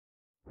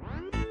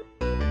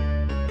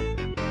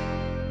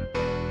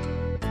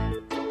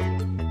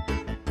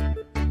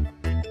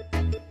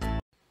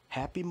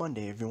Happy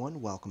Monday,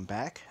 everyone. Welcome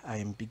back. I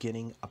am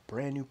beginning a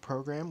brand new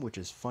program, which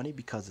is funny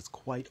because it's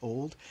quite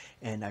old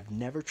and I've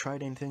never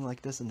tried anything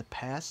like this in the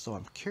past, so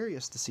I'm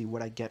curious to see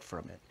what I get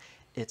from it.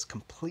 It's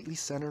completely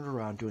centered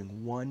around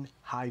doing one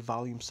high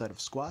volume set of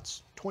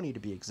squats, 20 to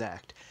be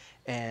exact,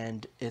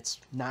 and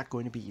it's not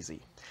going to be easy.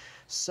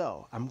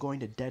 So I'm going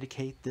to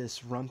dedicate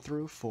this run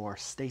through for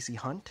Stacey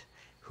Hunt,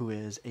 who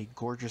is a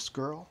gorgeous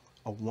girl,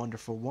 a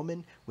wonderful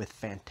woman with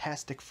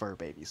fantastic fur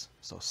babies.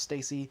 So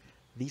Stacey,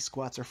 these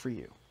squats are for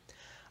you.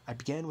 I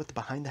began with the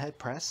behind the head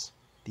press,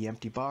 the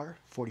empty bar,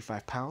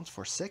 45 pounds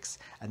for 6,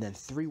 and then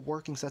 3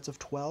 working sets of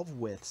 12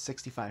 with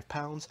 65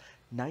 pounds,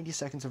 90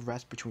 seconds of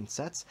rest between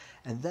sets,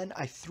 and then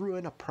I threw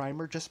in a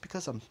primer just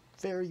because I'm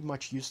very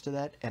much used to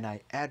that, and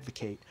I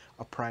advocate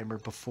a primer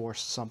before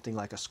something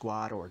like a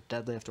squat or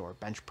deadlift or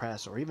bench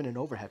press or even an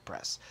overhead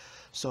press.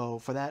 So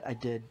for that I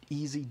did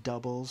easy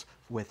doubles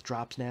with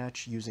drop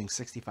snatch using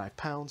 65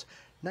 pounds,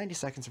 90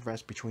 seconds of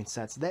rest between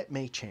sets. That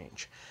may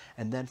change.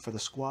 And then for the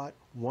squat,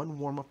 1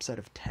 warm-up set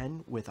of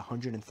 10 with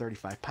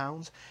 135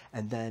 pounds,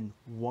 and then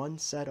 1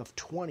 set of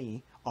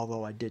 20,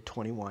 although I did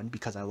 21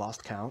 because I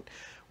lost count,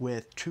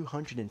 with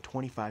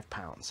 225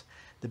 pounds.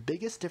 The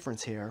biggest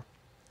difference here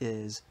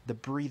is the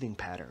breathing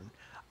pattern.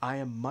 I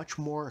am much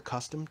more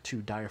accustomed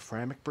to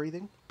diaphragmic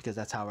breathing because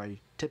that's how I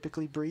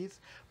typically breathe,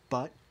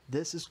 but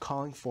this is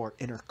calling for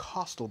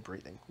intercostal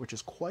breathing, which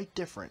is quite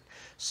different.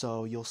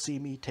 So you'll see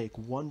me take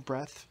 1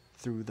 breath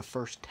through the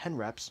first 10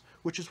 reps,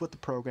 which is what the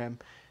program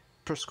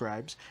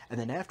prescribes, and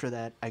then after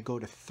that I go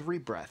to 3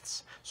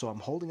 breaths. So I'm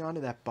holding on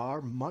to that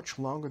bar much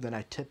longer than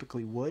I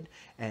typically would,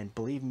 and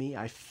believe me,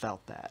 I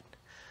felt that.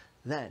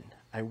 Then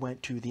I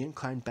went to the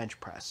incline bench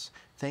press.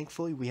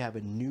 Thankfully we have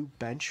a new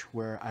bench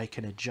where I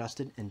can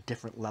adjust it in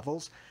different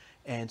levels,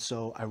 and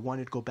so I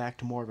wanted to go back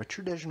to more of a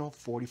traditional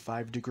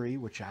 45 degree,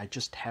 which I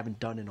just haven't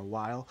done in a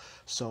while.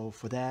 So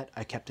for that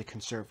I kept it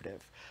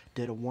conservative.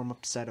 Did a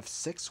warm-up set of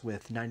 6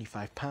 with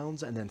 95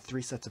 pounds, and then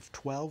 3 sets of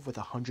 12 with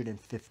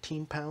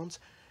 115 pounds,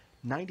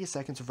 90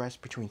 seconds of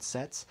rest between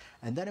sets,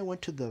 and then I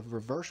went to the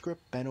reverse grip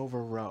barbell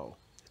row.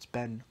 It's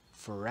been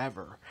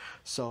forever.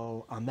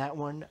 So on that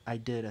one I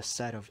did a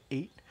set of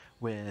 8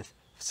 with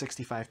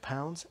 65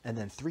 pounds, and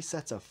then 3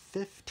 sets of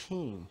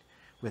 15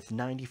 with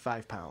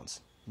 95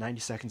 pounds.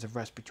 90 seconds of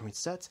rest between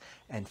sets,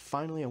 and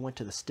finally I went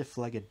to the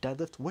stiff-legged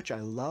deadlift, which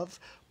I love,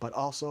 but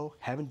also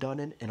haven't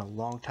done it in a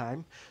long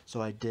time.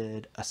 So I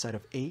did a set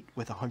of 8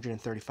 with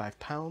 135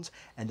 pounds,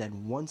 and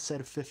then 1 set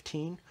of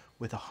 15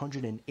 with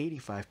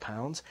 185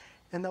 pounds,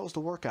 and that was the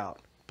workout.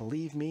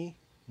 Believe me,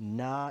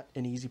 not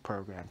an easy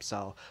program,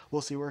 so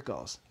we'll see where it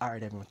goes.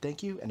 Alright everyone,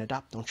 thank you, and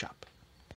adopt, don't chop.